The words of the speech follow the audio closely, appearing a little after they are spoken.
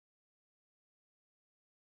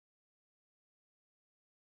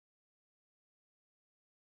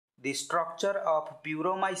The structure of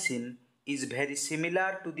puromycin is very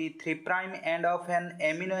similar to the 3' end of an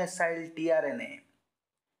amino acid tRNA.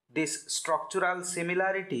 This structural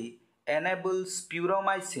similarity enables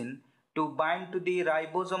puromycin to bind to the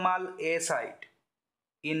ribosomal A site.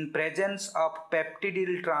 In presence of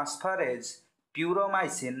peptidyl transferase,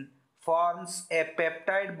 puromycin forms a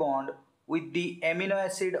peptide bond with the amino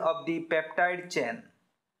acid of the peptide chain.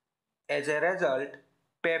 As a result,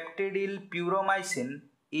 peptidyl puromycin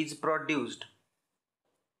is produced.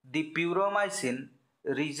 The puromycin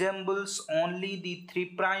resembles only the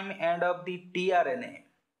 3' end of the tRNA.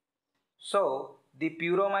 So, the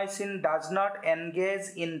puromycin does not engage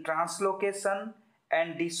in translocation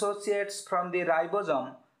and dissociates from the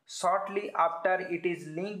ribosome shortly after it is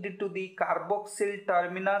linked to the carboxyl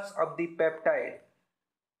terminus of the peptide.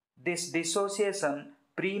 This dissociation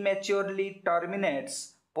prematurely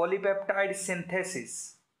terminates polypeptide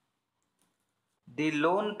synthesis. The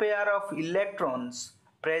lone pair of electrons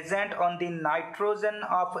present on the nitrogen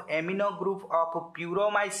of amino group of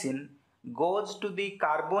puromycin goes to the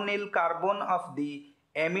carbonyl carbon of the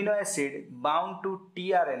amino acid bound to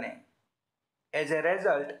tRNA. As a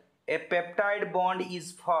result, a peptide bond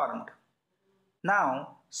is formed.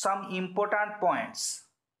 Now, some important points.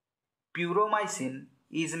 Puromycin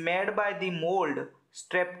is made by the mold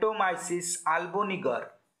Streptomyces alboniger.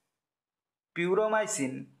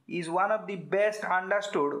 Puromycin is one of the best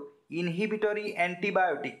understood inhibitory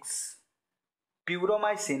antibiotics.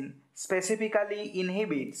 Puromycin specifically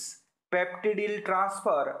inhibits peptidyl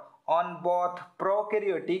transfer on both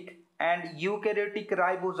prokaryotic and eukaryotic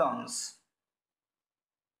ribosomes.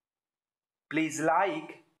 Please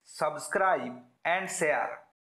like, subscribe and share.